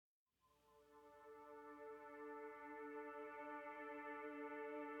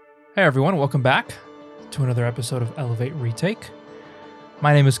Hey everyone, welcome back to another episode of Elevate Retake.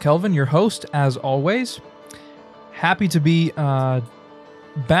 My name is Kelvin, your host, as always. Happy to be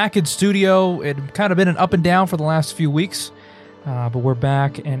back in studio. It kind of been an up and down for the last few weeks, but we're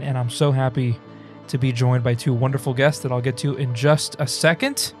back, and I'm so happy to be joined by two wonderful guests that I'll get to in just a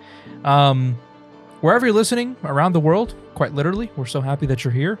second. Wherever you're listening around the world, quite literally, we're so happy that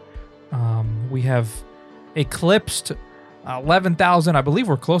you're here. We have eclipsed 11,000, I believe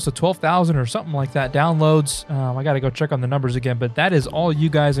we're close to 12,000 or something like that downloads. I got to go check on the numbers again, but that is all you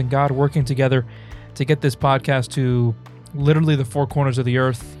guys and God working together to get this podcast to literally the four corners of the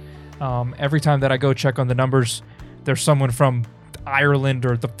earth. Every time that I go check on the numbers, there's someone from Ireland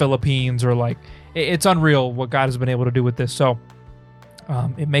or the Philippines, or like, it's unreal what God has been able to do with this. So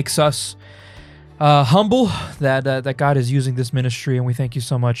it makes us humble that God is using this ministry, and we thank you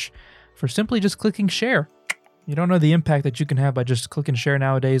so much for simply just clicking share. You don't know the impact that you can have by just clicking share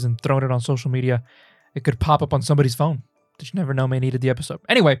nowadays and throwing it on social media. It could pop up on somebody's phone that you never know may needed the episode.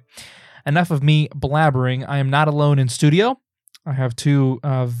 Anyway, enough of me blabbering. I am not alone in studio. I have two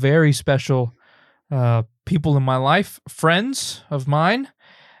very special people in my life, friends of mine,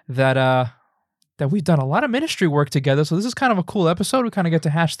 that we've done a lot of ministry work together. So this is kind of a cool episode. We kind of get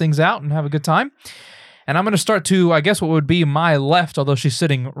to hash things out and have a good time. And I'm going to start to, I guess, what would be my left, although she's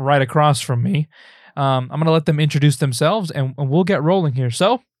sitting right across from me. I'm going to let them introduce themselves, and we'll get rolling here.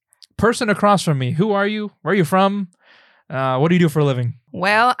 So, person across from me, who are you? Where are you from? What do you do for a living?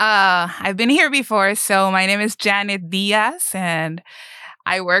 Well, I've been here before. So my name is Janet Diaz, and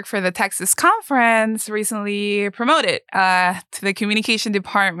I work for the Texas Conference, recently promoted to the communication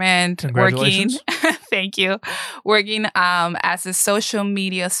department. Congratulations. Thank you. Working as a social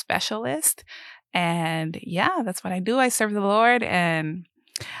media specialist. And yeah, that's what I do. I serve the Lord, and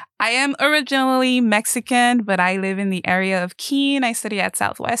I am originally Mexican, but I live in the area of Keene. I study at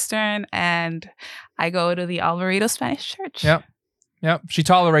Southwestern, and I go to the Alvarado Spanish Church. Yep. She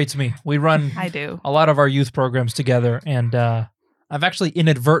tolerates me. We run I do. a lot of our youth programs together, and I've actually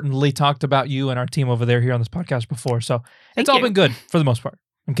inadvertently talked about you and our team over there here on this podcast before, so it's all been good for the most part.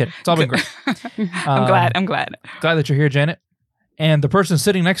 I'm kidding. It's all been great. I'm glad. Glad that you're here, Janet. And the person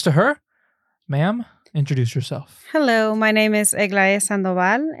sitting next to her, ma'am, introduce yourself. Hello, my name is Eglaia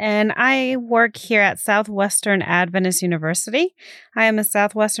Sandoval, and I work here at Southwestern Adventist University. I am a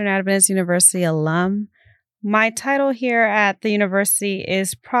Southwestern Adventist University alum. My title here at the university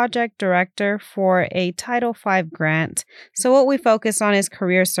is Project Director for a Title V grant. So what we focus on is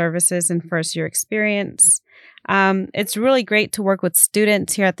career services and first-year experience. It's really great to work with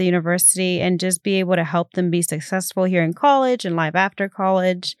students here at the university and just be able to help them be successful here in college and life after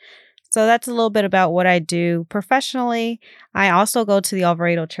college. So that's a little bit about what I do professionally. I also go to the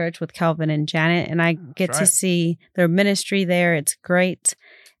Alvarado Church with Kelvin and Janet, and I get to see their ministry there. It's great.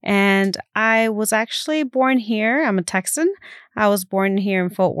 And I was actually born here. I'm a Texan. I was born here in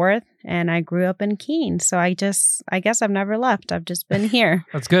Fort Worth, and I grew up in Keene. So I guess I've never left. I've just been here.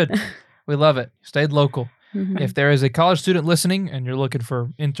 That's good. We love it. Stayed local. Mm-hmm. If there is a college student listening and you're looking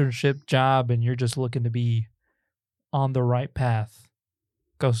for internship job and you're just looking to be on the right path,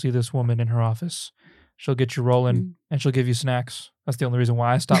 go see this woman in her office. She'll get you rolling, and she'll give you snacks. That's the only reason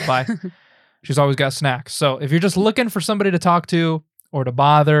why I stop by. She's always got snacks. So if you're just looking for somebody to talk to or to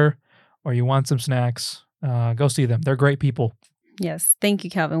bother, or you want some snacks, go see them. They're great people. Yes. Thank you,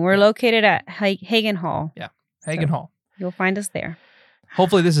 Kelvin. We're located at Hagen Hall. Yeah, Hagen Hall. You'll find us there.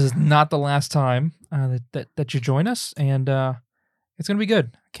 Hopefully this is not the last time that you join us, and it's going to be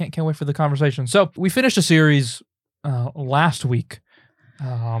good. Can't wait for the conversation. So we finished a series last week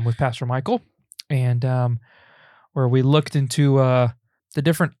with Pastor Michael, and where we looked into the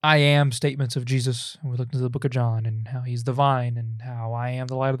different I am statements of Jesus. And we looked into the book of John and how he's the vine and how I am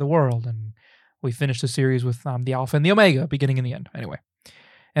the light of the world. And we finished the series with the Alpha and the Omega, beginning and the end. Anyway,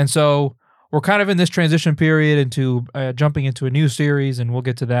 and so we're kind of in this transition period into jumping into a new series, and we'll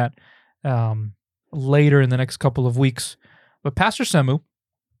get to that later in the next couple of weeks. But Pastor Semu,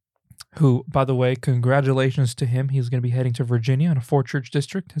 who, by the way, congratulations to him. He's going to be heading to Virginia in a 4-church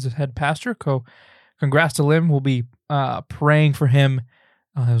district as his head pastor. Congrats to him. We'll be praying for him,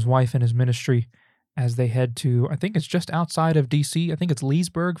 his wife, and his ministry as they head to, I think it's just outside of D.C. I think it's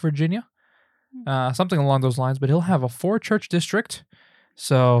Leesburg, Virginia, something along those lines. But he'll have a 4-church district,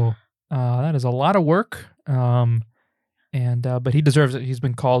 so that is a lot of work. But he deserves it. He's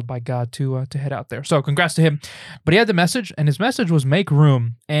been called by God to head out there. So congrats to him. But he had the message, and his message was make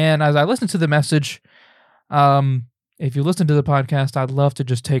room. And as I listened to the message, if you listen to the podcast, I'd love to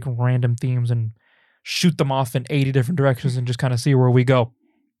just take random themes and shoot them off in 80 different directions and just kind of see where we go.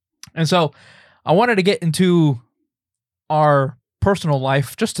 And so I wanted to get into our personal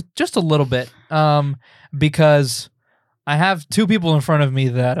life just a little bit, because I have two people in front of me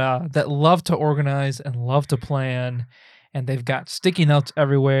that love to organize and love to plan, and they've got sticky notes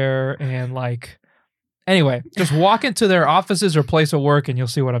everywhere, and like, anyway, just walk into their offices or place of work and you'll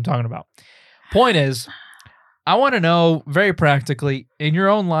see what I'm talking about. Point is, I want to know very practically in your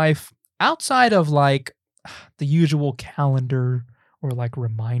own life, outside of like the usual calendar or like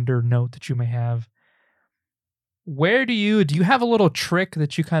reminder note that you may have, where do you have a little trick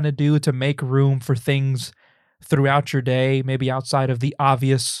that you kind of do to make room for things throughout your day, maybe outside of the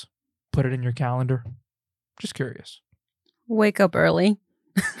obvious, put it in your calendar? Just curious. Wake up early.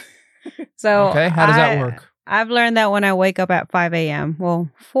 So okay, how does that work? I've learned that when I wake up at 5 a.m.,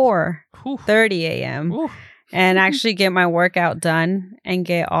 well, 4:30 a.m., Ooh. and actually get my workout done and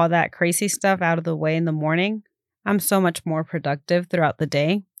get all that crazy stuff out of the way in the morning, I'm so much more productive throughout the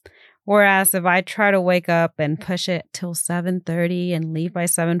day. Whereas if I try to wake up and push it till 7:30 and leave by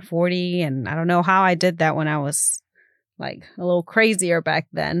 7:40, and I don't know how I did that when I was like a little crazier back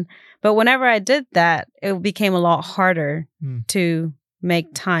then. But whenever I did that, it became a lot harder to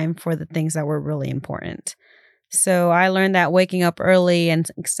make time for the things that were really important. So I learned that waking up early and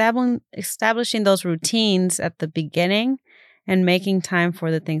establishing those routines at the beginning and making time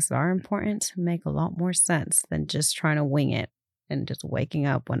for the things that are important make a lot more sense than just trying to wing it and just waking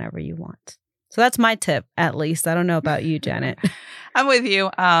up whenever you want. So that's my tip, at least. I don't know about you, Janet. I'm with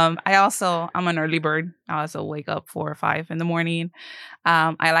you. I'm an early bird. I also wake up 4 or 5 in the morning.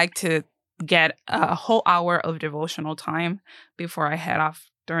 I like to get a whole hour of devotional time before I head off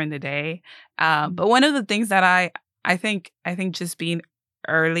during the day. But one of the things that I think just being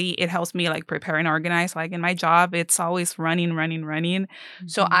early, it helps me like prepare and organize. Like in my job, it's always running. Mm-hmm.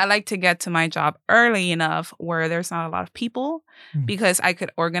 So I like to get to my job early enough where there's not a lot of people because I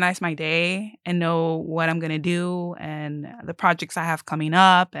could organize my day and know what I'm going to do and the projects I have coming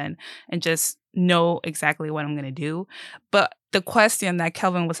up and just know exactly what I'm going to do. But the question that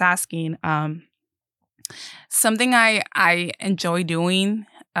Kelvin was asking, something I enjoy doing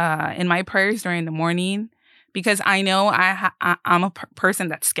in my prayers during the morning, because I know I'm a person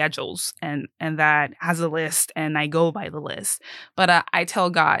that schedules and that has a list and I go by the list. But I tell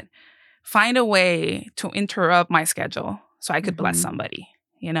God, find a way to interrupt my schedule so I could bless somebody,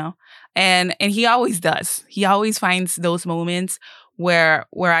 you know? And he always does. He always finds those moments where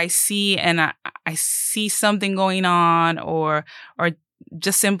I see and I see something going on or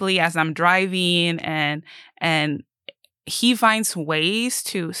just simply as I'm driving and he finds ways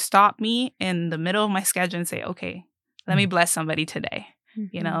to stop me in the middle of my schedule and say, okay, let me bless somebody today.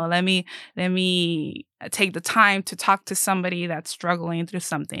 Mm-hmm. You know, let me take the time to talk to somebody that's struggling through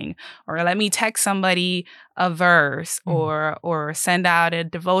something, or let me text somebody a verse or send out a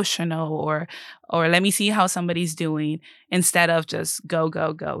devotional or let me see how somebody's doing instead of just go.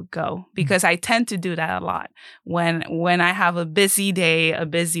 Because I tend to do that a lot when I have a busy day, a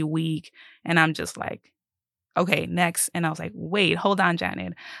busy week, and I'm just like, okay, next. And I was like, wait, hold on,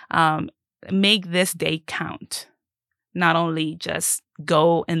 Janet. Make this day count. Not only just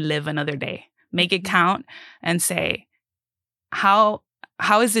go and live another day. Make it count and say, how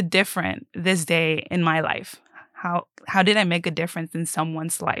is it different this day in my life? How did I make a difference in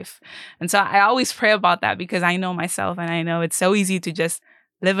someone's life? And so I always pray about that because I know myself and I know it's so easy to just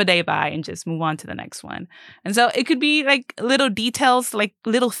live a day by and just move on to the next one. And so it could be like little details, like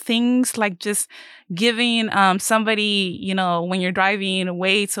little things, like just giving somebody, you know, when you're driving,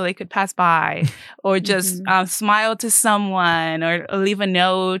 wait so they could pass by, or just smile to someone, or leave a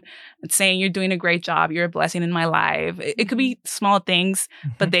note saying you're doing a great job, you're a blessing in my life. It could be small things,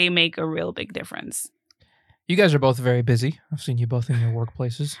 but they make a real big difference. You guys are both very busy. I've seen you both in your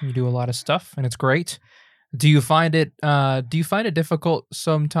workplaces. You do a lot of stuff, and it's great. Do you find it difficult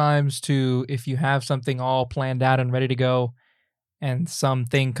sometimes to, if you have something all planned out and ready to go and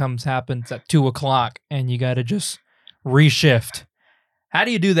something happens at 2:00 and you got to just reshift? How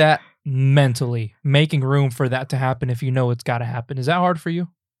do you do that mentally, making room for that to happen if you know it's got to happen? Is that hard for you?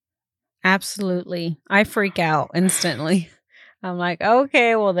 Absolutely. I freak out instantly. I'm like,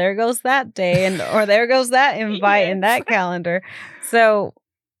 okay, well, there goes that day or there goes that invite in that calendar. So,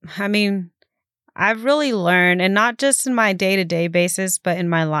 I mean, I've really learned, and not just in my day-to-day basis, but in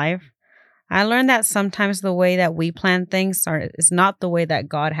my life, I learned that sometimes the way that we plan things is not the way that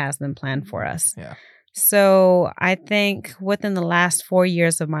God has them planned for us. Yeah. So I think within the last 4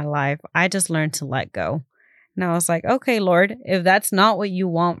 years of my life, I just learned to let go. And I was like, okay, Lord, if that's not what you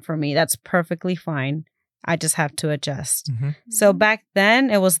want for me, that's perfectly fine. I just have to adjust. Mm-hmm. So back then,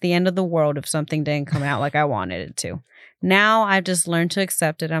 it was the end of the world if something didn't come out like I wanted it to. Now I've just learned to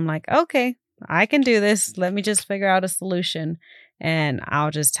accept it. I'm like, okay, I can do this. Let me just figure out a solution. and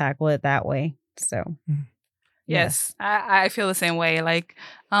I'll just tackle it that way. So, Yes, I feel the same way. Like,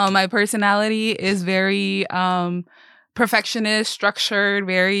 my personality is very perfectionist, structured,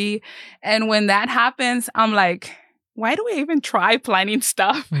 and when that happens, I'm like, why do I even try planning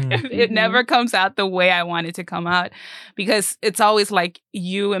stuff? It never comes out the way I want it to come out, because it's always like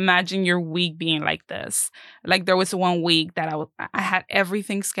you imagine your week being like this. Like, there was one week that I had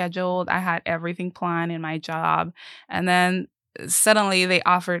everything scheduled, I had everything planned in my job, and then suddenly they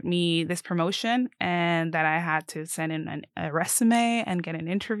offered me this promotion, and that I had to send in a resume and get an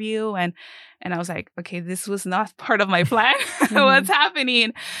interview, and I was like, okay, this was not part of my plan. What's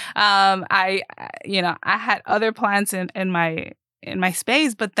happening? I had other plans in my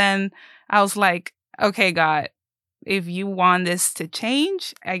space, but then I was like, okay, God, if you want this to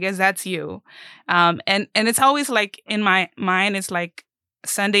change, I guess that's you. And it's always like in my mind, it's like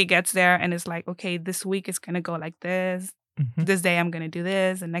Sunday gets there and it's like, okay, this week is gonna go like this. This day I'm going to do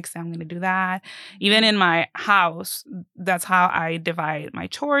this, and next day I'm going to do that. Even in my house, that's how I divide my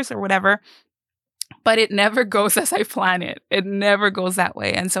chores or whatever. But it never goes as I plan it. It never goes that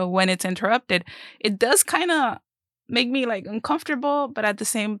way. And so when it's interrupted, it does kind of make me like uncomfortable. But at the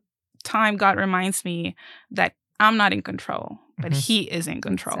same time, God reminds me that I'm not in control, but He is in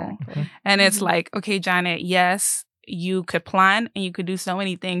control. Exactly. And it's like, okay, Janet, yes, you could plan and you could do so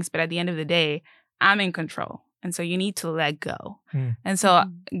many things, but at the end of the day, I'm in control. And so you need to let go. And so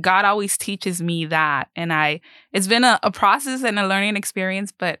God always teaches me that. And it's been a process and a learning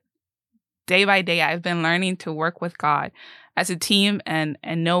experience, but day by day, I've been learning to work with God as a team and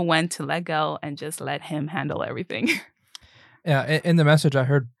know when to let go and just let Him handle everything. Yeah, in the message, I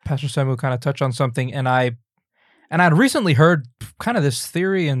heard Pastor Samu kind of touch on something, and I'd recently heard kind of this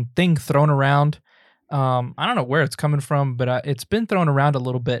theory and thing thrown around. I don't know where it's coming from, but it's been thrown around a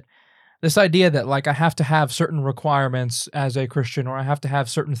little bit. This idea that like I have to have certain requirements as a Christian, or I have to have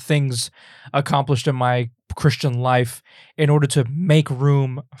certain things accomplished in my Christian life in order to make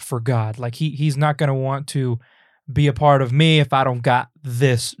room for God. Like He's not going to want to be a part of me if I don't got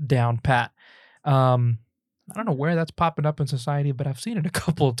this down pat. I don't know where that's popping up in society, but I've seen it a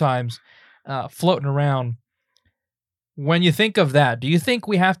couple of times floating around. When you think of that, do you think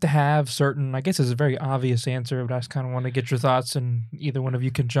we have to have certain, I guess it's a very obvious answer, but I just kind of want to get your thoughts, and either one of you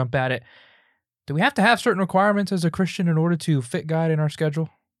can jump at it. Do we have to have certain requirements as a Christian in order to fit God in our schedule?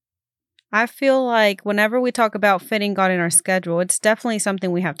 I feel like whenever we talk about fitting God in our schedule, it's definitely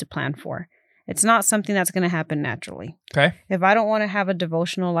something we have to plan for. It's not something that's going to happen naturally. Okay. If I don't want to have a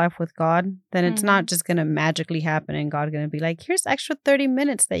devotional life with God, then it's not just going to magically happen and God's going to be like, here's extra 30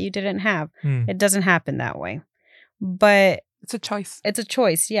 minutes that you didn't have. It doesn't happen that way. But it's a choice. It's a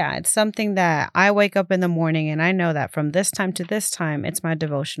choice. Yeah. It's something that I wake up in the morning and I know that from this time to this time, it's my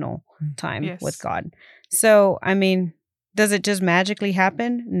devotional time with God. So, I mean, does it just magically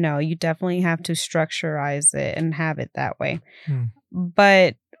happen? No, you definitely have to structurize it and have it that way.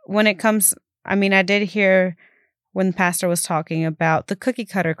 But when it comes, I mean, I did hear when the pastor was talking about the cookie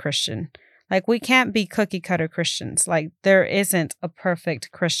cutter Christian. Like, we can't be cookie cutter Christians. Like, there isn't a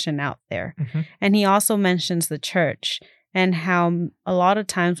perfect Christian out there. And he also mentions the church and how a lot of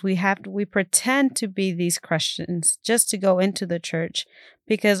times we pretend to be these Christians just to go into the church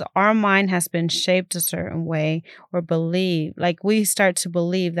because our mind has been shaped a certain way, or we start to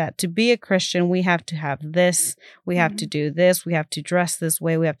believe that to be a Christian, we have to have this, we have to do this, we have to dress this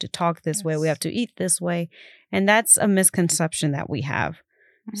way, we have to talk this way, we have to eat this way. And that's a misconception that we have.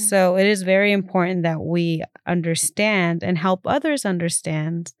 So it is very important that we understand and help others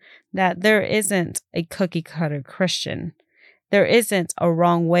understand that there isn't a cookie cutter Christian. There isn't a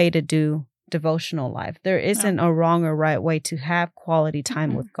wrong way to do devotional life. There isn't a wrong or right way to have quality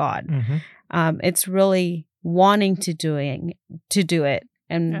time with God. It's really wanting to do it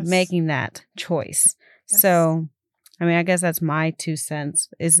and making that choice. So, I mean, I guess that's my 2 cents.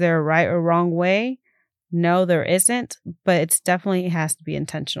 Is there a right or wrong way? No, there isn't, but it has to be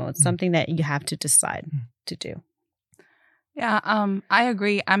intentional. It's something that you have to decide to do. Yeah, I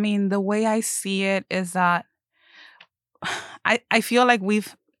agree. I mean, the way I see it is that I feel like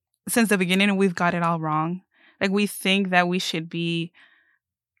since the beginning, we've got it all wrong. Like, we think that we should be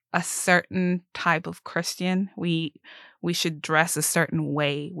a certain type of Christian. We should dress a certain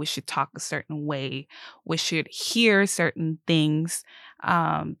way. We should talk a certain way. We should hear certain things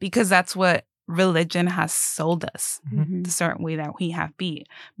because that's what religion has sold us, the certain way that we have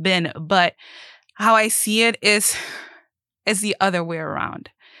been. But how I see it is the other way around.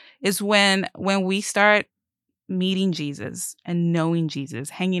 Is when we start meeting Jesus and knowing Jesus,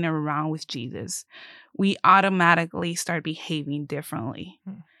 hanging around with Jesus, we automatically start behaving differently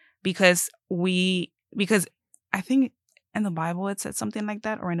because I think in the Bible it said something like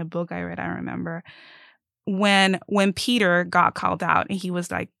that, or in a book I read, I don't remember. When Peter got called out and he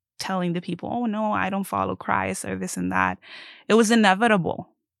was like telling the people, oh no, I don't follow Christ or this and that, it was inevitable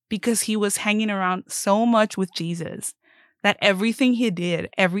because he was hanging around so much with Jesus that everything he did,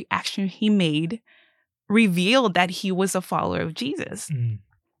 every action he made revealed that he was a follower of Jesus.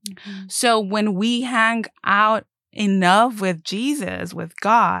 Mm-hmm. So when we hang out enough with Jesus, with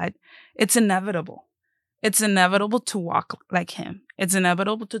God, it's inevitable. It's inevitable to walk like him. It's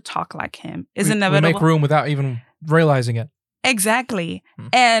inevitable to talk like him. It's inevitable. We make room without even realizing it. Exactly.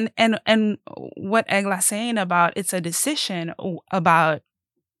 And what Egla's saying about it's a decision about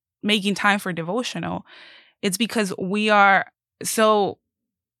making time for devotional, it's because we are so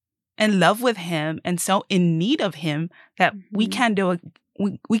in love with him and so in need of him that we can't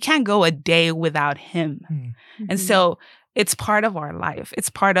we can't go a day without him. Mm-hmm. And so it's part of our life. It's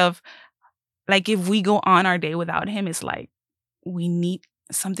part of, like, if we go on our day without him, it's like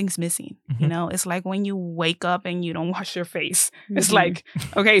something's missing. Mm-hmm. You know, it's like when you wake up and you don't wash your face. It's like,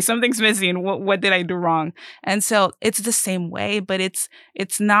 okay, something's missing. What did I do wrong? And so it's the same way, but it's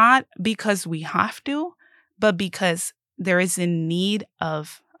not because we have to, but because there is a need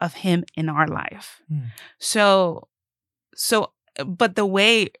of him in our life. So, but the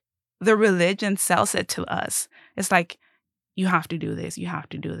way the religion sells it to us, it's like, you have to do this, you have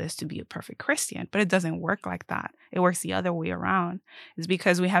to do this to be a perfect Christian. But it doesn't work like that. It works the other way around. It's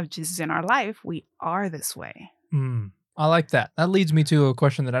because we have Jesus in our life, we are this way. I like that. That leads me to a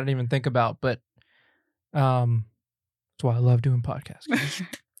question that I didn't even think about, but that's why I love doing podcasts. Just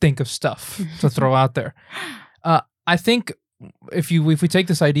think of stuff to throw out there. I think if we take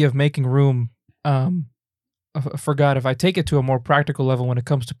this idea of making room for God, if I take it to a more practical level when it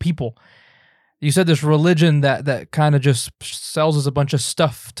comes to people, you said this religion that kind of just sells us a bunch of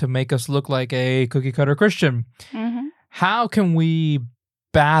stuff to make us look like a cookie cutter Christian. Mm-hmm. How can we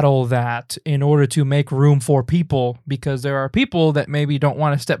battle that in order to make room for people? Because there are people that maybe don't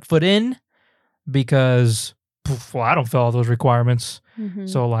want to step foot in because, well, I don't fill all those requirements. Mm-hmm.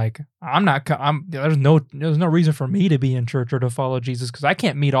 So like, there's no reason for me to be in church or to follow Jesus because I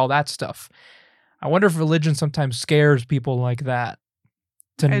can't meet all that stuff. I wonder if religion sometimes scares people like that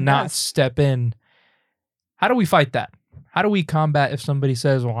to not step in. How do we fight that? How do we combat if somebody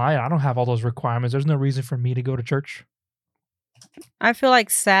says, well, I don't have all those requirements, there's no reason for me to go to church? I feel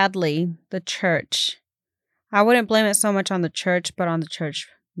like, sadly, the church, I wouldn't blame it so much on the church, but on the church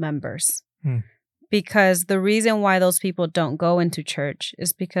members. Because the reason why those people don't go into church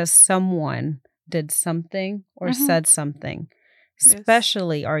is because someone did something or said something,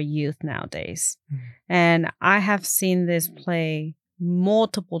 especially our youth nowadays. And I have seen this play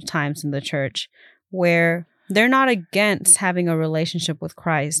multiple times in the church where they're not against having a relationship with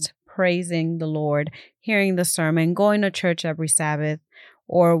Christ, praising the Lord, hearing the sermon, going to church every Sabbath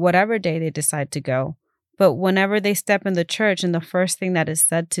or whatever day they decide to go. But whenever they step in the church and the first thing that is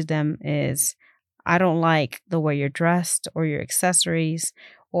said to them is, I don't like the way you're dressed or your accessories,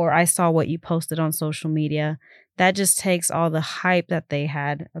 or I saw what you posted on social media, that just takes all the hype that they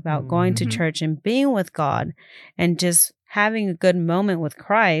had about going to church and being with God and just having a good moment with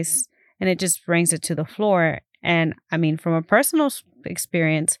Christ, and it just brings it to the floor. And I mean, from a personal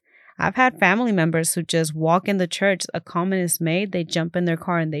experience, I've had family members who just walk in the church, a comment is made, they jump in their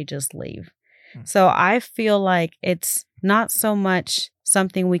car and they just leave. So I feel like it's not so much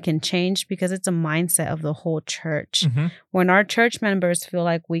something we can change because it's a mindset of the whole church. When our church members feel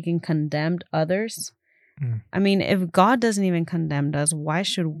like we can condemn others, I mean, if God doesn't even condemn us, why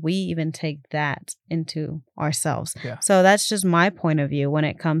should we even take that into ourselves? So that's just my point of view when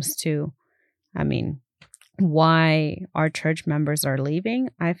it comes to, I mean, why our church members are leaving.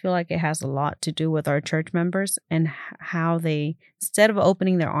 I feel like it has a lot to do with our church members and how they, instead of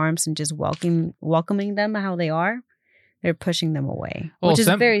opening their arms and just welcoming them how they are, they're pushing them away, which is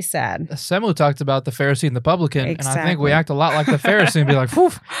very sad. Semu talked about the Pharisee and the publican, and I think we act a lot like the Pharisee and be like, "Whew,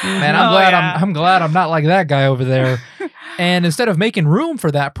 man, I'm glad I'm not like that guy over there." And instead of making room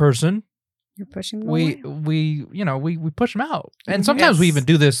for that person, you're pushing them away. we push them out. And sometimes we even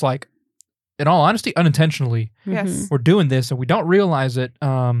do this, like, in all honesty, unintentionally. We're doing this and we don't realize it.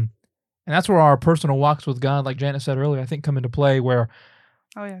 And that's where our personal walks with God, like Janet said earlier, I think come into play, where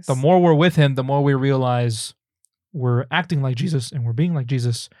the more we're with him, the more we realize we're acting like Jesus and we're being like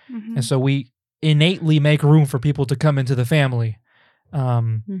Jesus. And so we innately make room for people to come into the family. I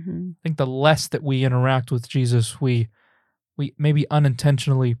think the less that we interact with Jesus, we maybe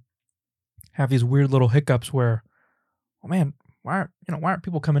unintentionally have these weird little hiccups where, oh man, why aren't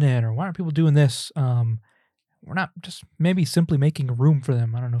people coming in, or why aren't people doing this? we're not just maybe simply making room for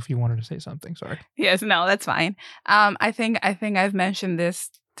them. I don't know if you wanted to say something. Sorry. Yes, no, that's fine. I think I've mentioned this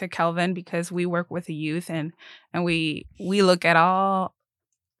to Kelvin because we work with the youth and we look at all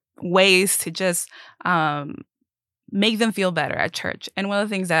ways to just make them feel better at church. And one of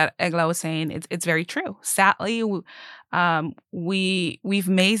the things that Egla was saying, it's very true. Sadly, we've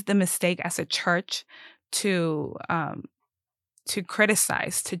made the mistake as a church to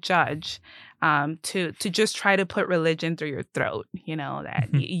criticize, to judge, to just try to put religion through your throat. You know that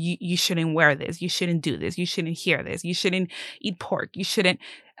you shouldn't wear this, you shouldn't do this, you shouldn't hear this, you shouldn't eat pork, you shouldn't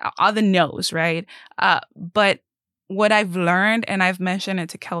all the no's, right? But what I've learned, and I've mentioned it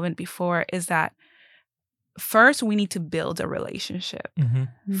to Kelvin before, is that first, we need to build a relationship.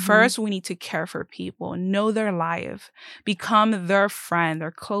 First, we need to care for people, know their life, become their friend,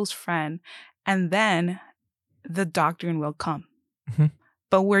 their close friend, and then the doctrine will come.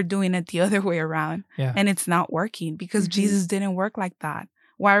 But we're doing it the other way around, and it's not working because Jesus didn't work like that.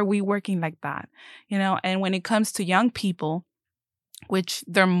 Why are we working like that? You know, and when it comes to young people, which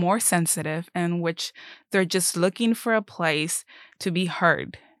they're more sensitive and which they're just looking for a place to be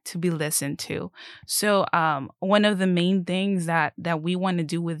heard, to be listened to. So one of the main things that we want to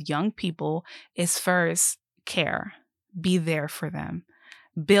do with young people is first care, be there for them,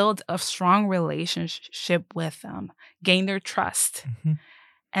 build a strong relationship with them, gain their trust.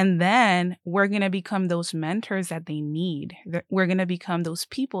 And then we're going to become those mentors that they need. We're going to become those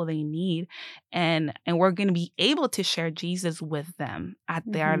people they need. And we're going to be able to share Jesus with them at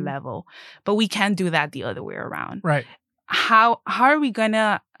their level. But we can't do that the other way around. Right. How are we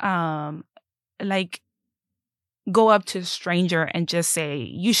gonna go up to a stranger and just say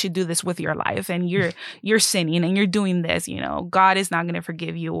you should do this with your life and you're sinning and you're doing this, you know, God is not gonna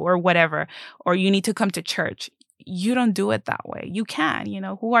forgive you or whatever, or you need to come to church. You don't do it that way. You can, you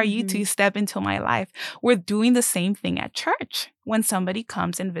know, who are you to step into my life? We're doing the same thing at church. When somebody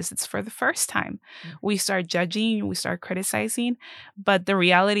comes and visits for the first time, we start judging, we start criticizing. But the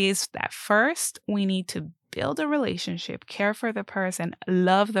reality is that first we need to build a relationship, care for the person,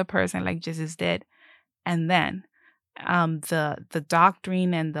 love the person like Jesus did. And then the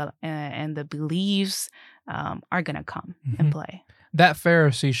doctrine and the beliefs are going to come and play. That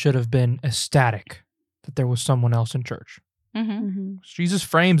Pharisee should have been ecstatic that there was someone else in church. Jesus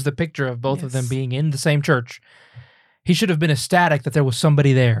frames the picture of both of them being in the same church. He should have been ecstatic that there was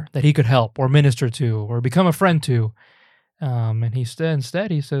somebody there that he could help or minister to or become a friend to. And instead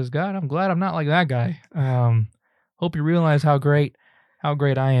he says, God, I'm glad I'm not like that guy. Hope you realize how great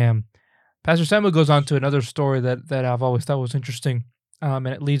I am. Pastor Samuel goes on to another story that I've always thought was interesting. And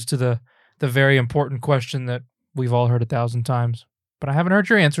it leads to the very important question that we've all heard 1,000 times. But I haven't heard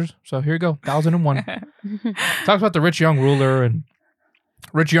your answers, so here you go, 1,001. Talks about the rich young ruler, and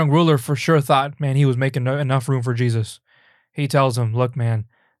rich young ruler for sure thought, man, he was making enough room for Jesus. He tells him, look, man,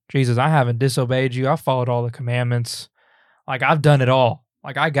 Jesus, I haven't disobeyed you. I've followed all the commandments. Like, I've done it all.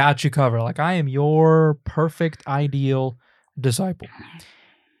 Like, I got you covered. Like, I am your perfect, ideal disciple.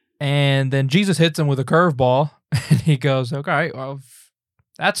 And then Jesus hits him with a curveball, and he goes, okay, well,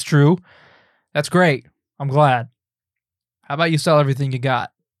 that's true. That's great. I'm glad. How about you sell everything you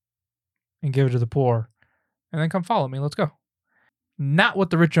got and give it to the poor, and then come follow me? Let's go. Not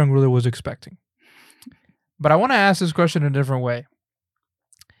what the rich young ruler was expecting. But I want to ask this question in a different way.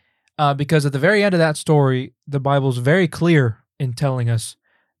 Because at the very end of that story, the Bible's very clear in telling us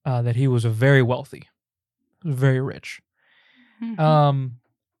that he was very wealthy, very rich. Can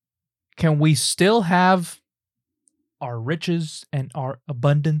we still have our riches and our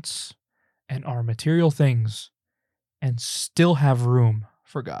abundance and our material things and still have room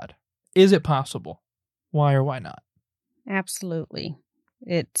for God? Is it possible? Why or why not? Absolutely.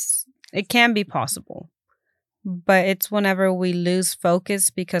 It can be possible. But it's whenever we lose focus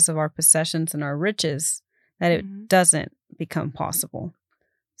because of our possessions and our riches that it doesn't become possible.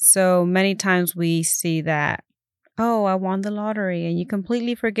 So many times we see that, oh, I won the lottery, and you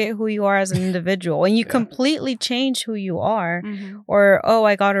completely forget who you are as an individual, and you completely change who you are. Or, oh,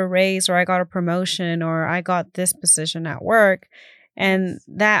 I got a raise, or I got a promotion, or I got this position at work. And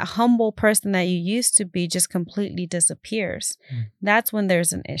that humble person that you used to be just completely disappears. That's when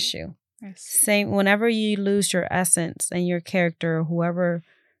there's an issue. Same, whenever you lose your essence and your character, whoever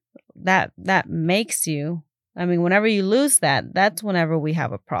that makes you, I mean, whenever you lose that, that's whenever we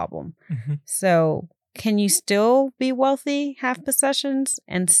have a problem. So can you still be wealthy, have possessions,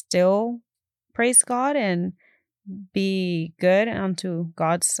 and still praise God and be good unto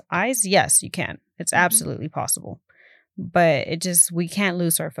God's eyes? Yes, you can. It's absolutely possible. But we can't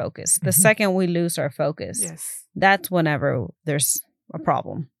lose our focus. The second we lose our focus, that's whenever there's a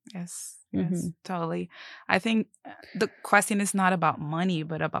problem. Yes, totally. I think the question is not about money,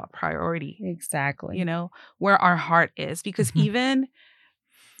 but about priority. Exactly. You know, where our heart is. Because even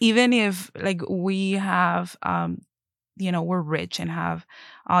if like we have, we're rich and have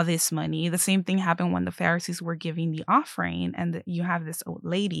all this money, the same thing happened when the Pharisees were giving the offering, and you have this old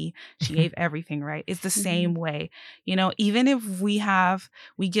lady, she gave everything, right? It's the same way. You know, even if we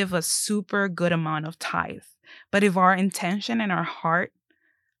give a super good amount of tithe, but if our intention and our heart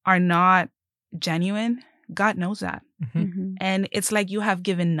are not genuine, God knows that. And it's like you have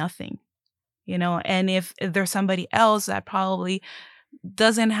given nothing, you know. And if there's somebody else that probably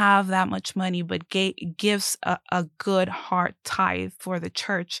doesn't have that much money, but gives a good heart tithe for the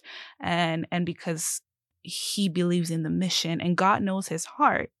church, and because he believes in the mission and God knows his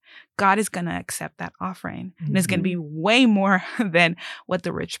heart, God is going to accept that offering. And it's going to be way more than what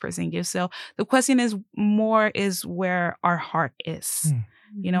the rich person gives. So the question is where our heart is.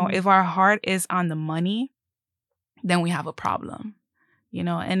 You know, if our heart is on the money, then we have a problem, you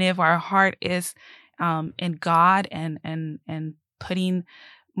know. And if our heart is in God and putting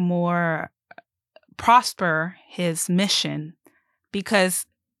more prosper his mission, because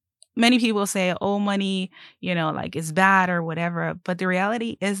many people say, oh, money, you know, like is bad or whatever. But the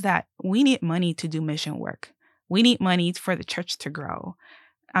reality is that we need money to do mission work. We need money for the church to grow.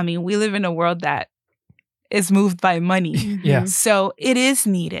 I mean, we live in a world that is moved by money. Yeah. So it is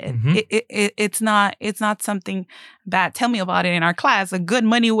needed. It's not something bad. Tell me about it in our class. A good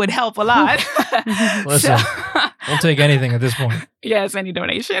money would help a lot. Listen, we'll take anything at this point. Yes, any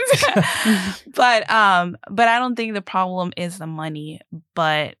donations. But I don't think the problem is the money,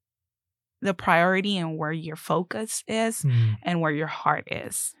 but the priority and where your focus is and where your heart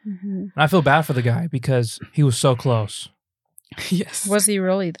is. I feel bad for the guy because he was so close. Yes. Was he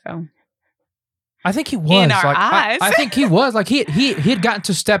really though? I think he was. In our eyes. I think he was. Like he had gotten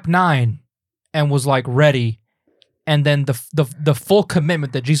to step 9 and was like ready, and then the full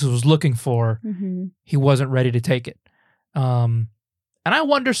commitment that Jesus was looking for, he wasn't ready to take it. And I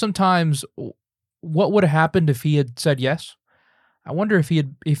wonder sometimes what would have happened if he had said yes. I wonder if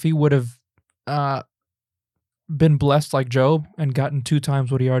he would have been blessed like Job and gotten 2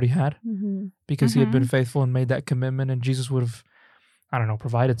 times what he already had, because he had been faithful and made that commitment, and Jesus would have, I don't know,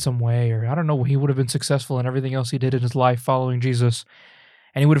 provided some way, or I don't know, he would have been successful in everything else he did in his life following Jesus,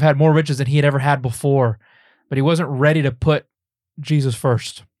 and he would have had more riches than he had ever had before, but he wasn't ready to put Jesus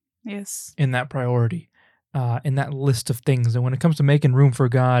first. Yes. In that priority, in that list of things. And when it comes to making room for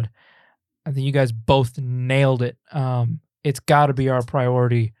God, I think you guys both nailed it. It's got to be our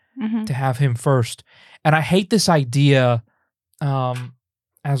priority to have him first. And I hate this idea,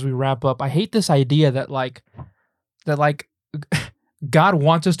 as we wrap up, I hate this idea that God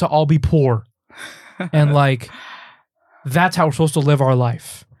wants us to all be poor, and like that's how we're supposed to live our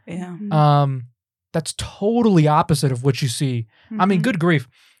life. Yeah. That's totally opposite of what you see. I mean, good grief.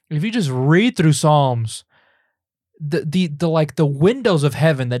 If you just read through Psalms, the windows of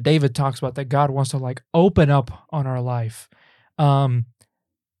heaven that David talks about, that God wants to like open up on our life.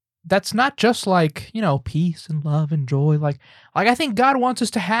 That's not just like, you know, peace and love and joy. Like I think God wants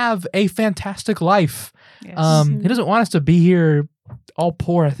us to have a fantastic life. Yes. He doesn't want us to be here all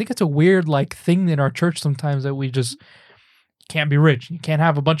poor. I think it's a weird like thing in our church sometimes that we just can't be rich. You can't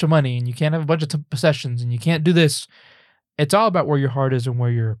have a bunch of money, and you can't have a bunch of possessions, and you can't do this. It's all about where your heart is and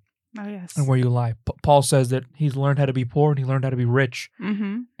where you're and where you lie. Paul says that he's learned how to be poor and he learned how to be rich,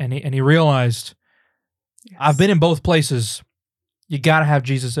 and he realized, I've been in both places. You got to have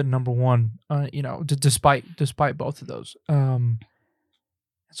Jesus at number 1, you know, despite both of those. So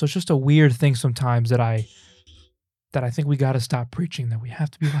it's just a weird thing sometimes that I think we got to stop preaching, that we have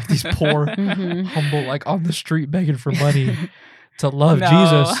to be like these poor, humble, like on the street begging for money to love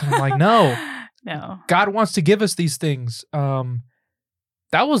Jesus. I'm like, no. God wants to give us these things.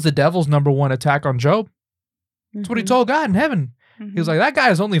 That was the devil's number 1 attack on Job. That's what he told God in heaven. He was like, that guy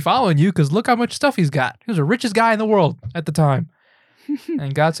is only following you because look how much stuff he's got. He was the richest guy in the world at the time.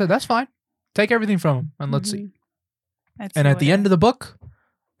 And God said, that's fine. Take everything from him and let's see. And at the end of the book,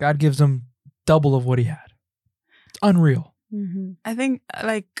 God gives him double of what he had. It's unreal. I think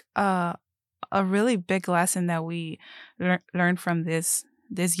like a really big lesson that we learned from this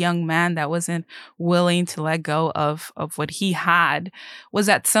young man that wasn't willing to let go of what he had was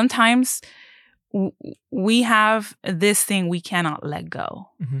that sometimes we have this thing we cannot let go,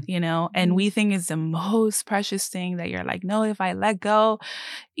 you know, and we think it's the most precious thing that you're like, no, if I let go,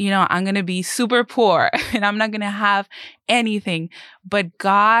 you know, I'm going to be super poor and I'm not going to have anything. But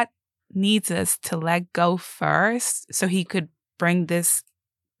God needs us to let go first so he could bring this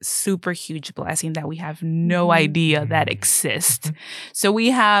super huge blessing that we have no idea that exists. So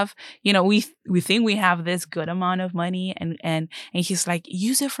we have, we think we have this good amount of money, and he's like,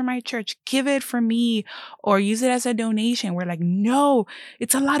 use it for my church, give it for me, or use it as a donation. We're like, no,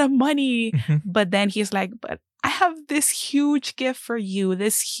 it's a lot of money. But then he's like, but I have this huge gift for you,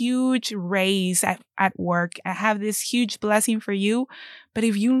 this huge raise at work. I have this huge blessing for you. But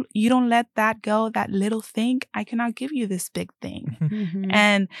if you don't let that go, that little thing, I cannot give you this big thing.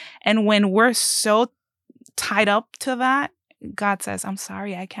 And when we're so tied up to that, God says, I'm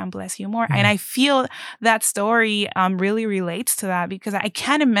sorry, I can't bless you more. And I feel that story really relates to that, because I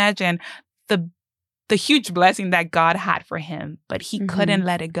can't imagine the huge blessing that God had for him, but he couldn't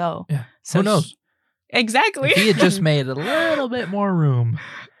let it go. Yeah. So who knows? Exactly. If he had just made a little bit more room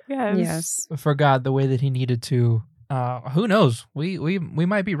Yes. for God the way that he needed to, who knows? We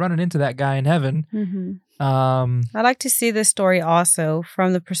might be running into that guy in heaven. I like to see this story also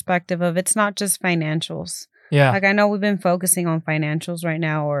from the perspective of it's not just financials. Yeah. Like, I know we've been focusing on financials right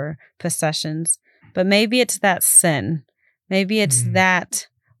now, or possessions, but maybe it's that sin. Maybe it's that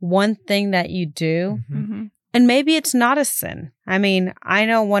one thing that you do. And maybe it's not a sin. I mean, I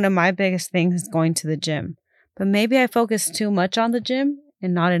know one of my biggest things is going to the gym, but maybe I focus too much on the gym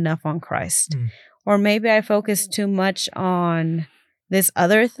and not enough on Christ. Or maybe I focus too much on this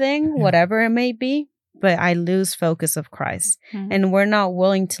other thing, whatever it may be, but I lose focus of Christ. And we're not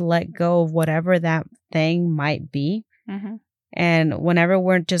willing to let go of whatever that thing might be. And whenever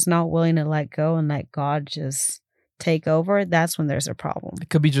we're just not willing to let go and let God just take over, that's when there's a problem. It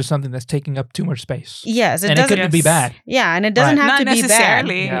could be just something that's taking up too much space. Yes, it could be bad. Yeah, and it doesn't have Not to be bad.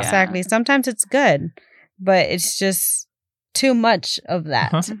 necessarily. Yeah. Exactly. Sometimes it's good, but it's just too much of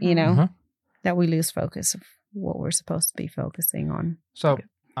that, that we lose focus of what we're supposed to be focusing on. So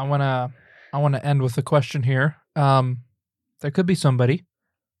I wanna end with a question here. There could be somebody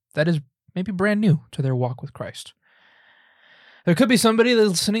that is maybe brand new to their walk with Christ. There could be somebody that's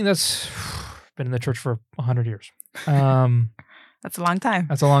listening that's been in the church for 100 years. That's a long time.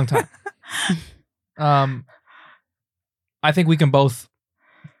 That's a long time. I think we can both,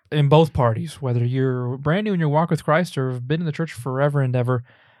 in both parties, whether you're brand new in your walk with Christ or have been in the church forever and ever,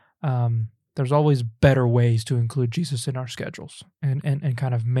 there's always better ways to include Jesus in our schedules and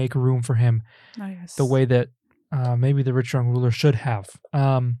kind of make room for him the way that maybe the rich young ruler should have.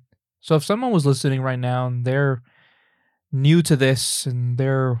 So if someone was listening right now and they're new to this and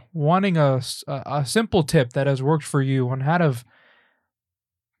they're wanting a simple tip that has worked for you on how to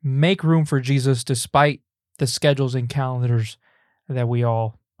make room for Jesus despite the schedules and calendars that we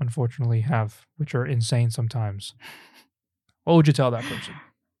all unfortunately have, which are insane sometimes, what would you tell that person?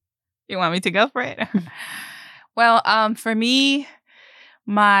 You want me to go for it? Well, for me,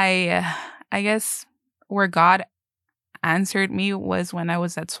 I guess where God answered me was when I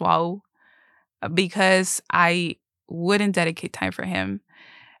was at SWAU, because I wouldn't dedicate time for him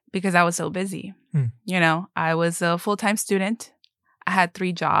because I was so busy. I was a full-time student. I had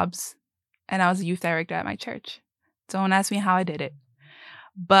 3 jobs, and I was a youth director at my church. Don't ask me how I did it.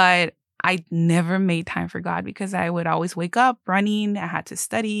 But I never made time for God because I would always wake up running. I had to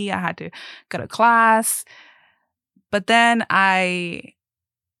study. I had to go to class. But then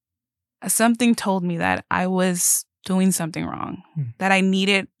something told me that I was doing something wrong, that I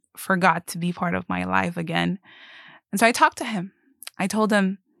needed for God to be part of my life again. And so I talked to him. I told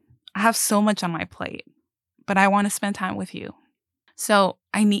him, I have so much on my plate, but I want to spend time with you. So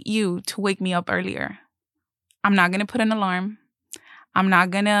I need you to wake me up earlier. I'm not going to put an alarm. I'm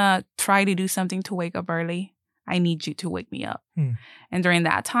not going to try to do something to wake up early. I need you to wake me up. And during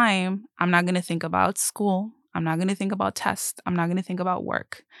that time, I'm not going to think about school. I'm not going to think about tests. I'm not going to think about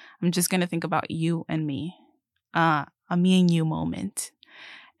work. I'm just going to think about you and me. A me and you moment.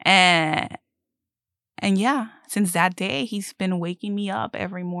 And yeah, since that day, he's been waking me up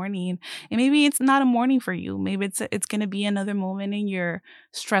every morning. And maybe it's not a morning for you. Maybe it's going to be another moment in your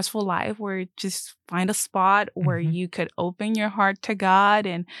stressful life where just find a spot where you could open your heart to God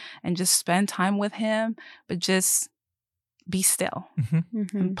and just spend time with him, but just be still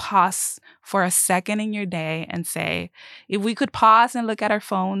and pause for a second in your day and say, if we could pause and look at our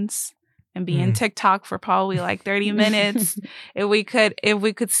phones and be in TikTok for probably like 30 minutes. If we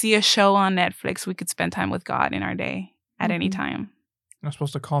could see a show on Netflix, we could spend time with God in our day at any time. You're not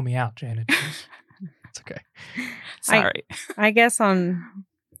supposed to call me out, Janet. It's okay. Sorry. I guess on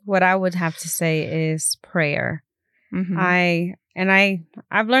what I would have to say is prayer. I've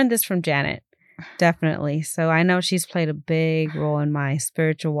learned this from Janet, definitely. So I know she's played a big role in my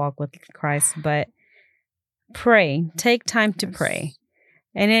spiritual walk with Christ, but pray. Take time to pray.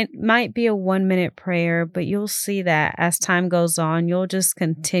 And it might be a 1-minute prayer, but you'll see that as time goes on, you'll just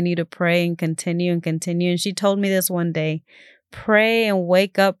continue to pray and continue and continue. And she told me this one day, pray and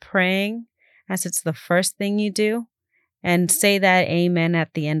wake up praying as it's the first thing you do, and say that amen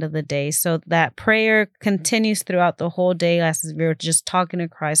at the end of the day. So that prayer continues throughout the whole day as if you're just talking to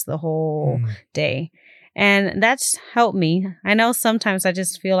Christ the whole day. And that's helped me. I know sometimes I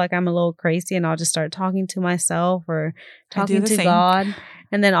just feel like I'm a little crazy and I'll just start talking to myself or talking to God.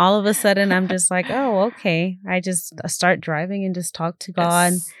 And then all of a sudden I'm just like, oh, okay. I just start driving and just talk to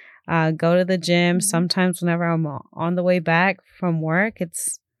God, go to the gym. Sometimes whenever I'm on the way back from work,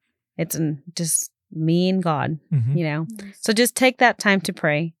 it's just me and God, you know. So just take that time to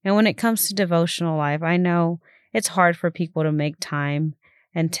pray. And when it comes to devotional life, I know it's hard for people to make time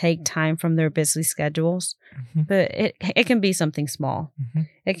and take time from their busy schedules, but it can be something small.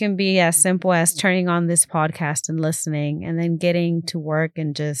 It can be as simple as turning on this podcast and listening, and then getting to work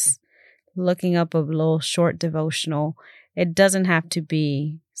and just looking up a little short devotional. It doesn't have to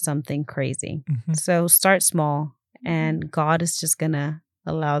be something crazy. So start small, and God is just going to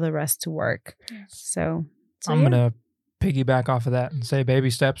allow the rest to work. So I'm going to piggyback off of that and say baby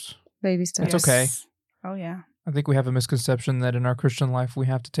steps. Baby steps. It's okay. Oh, yeah. I think we have a misconception that in our Christian life we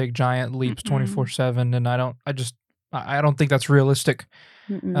have to take giant leaps 24/7, and I don't think that's realistic.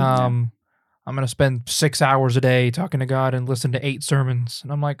 I'm going to spend 6 hours a day talking to God and listen to 8 sermons,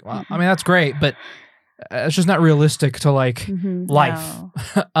 and I'm like, well, I mean, that's great, but it's just not realistic to like life.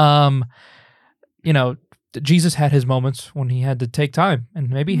 No. You know, Jesus had his moments when he had to take time, and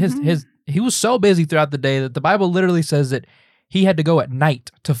maybe he was so busy throughout the day that the Bible literally says that he had to go at night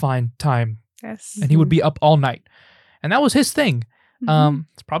to find time. Yes. And he would be up all night. And that was his thing.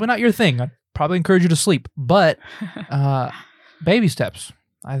 It's probably not your thing. I'd probably encourage you to sleep. But baby steps.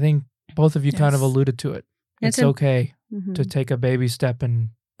 I think both of you kind of alluded to it. It's okay to take a baby step in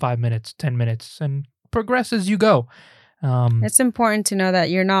 5 minutes, 10 minutes, and progress as you go. It's important to know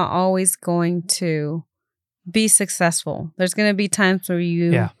that you're not always going to be successful. There's going to be times where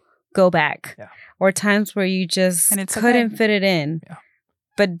you go back or times where you just couldn't fit it in.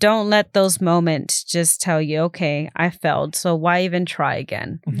 But don't let those moments just tell you, okay, I failed, so why even try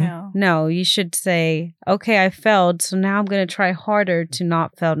again? No, you should say, okay, I failed, so now I'm going to try harder to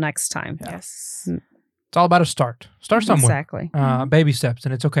not fail next time. Yes. It's all about a start. Start somewhere. Exactly. Baby steps,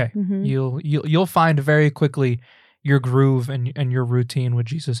 and it's okay. You'll find very quickly your groove and your routine with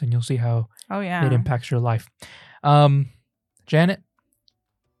Jesus, and you'll see how it impacts your life. Janet,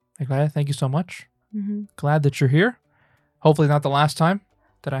 Aglaia, thank you so much. Glad that you're here. Hopefully not the last time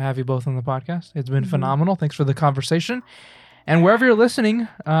that I have you both on the podcast. It's been phenomenal. Thanks for the conversation. And wherever you're listening,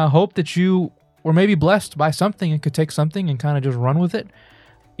 hope that you were maybe blessed by something and could take something and kind of just run with it.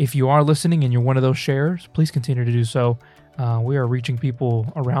 If you are listening and you're one of those sharers, please continue to do so. We are reaching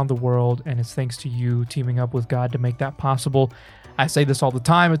people around the world, and it's thanks to you teaming up with God to make that possible. I say this all the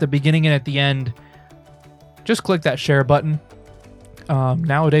time at the beginning and at the end. Just click that share button.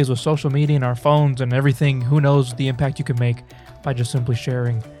 Nowadays with social media and our phones and everything, who knows the impact you can make by just simply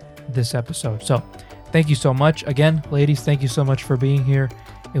sharing this episode. So thank you so much. Again, ladies, thank you so much for being here.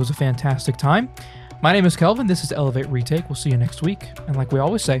 It was a fantastic time. My name is Kelvin. This is Elevate Retake. We'll see you next week. And like we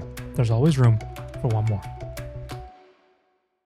always say, there's always room for one more.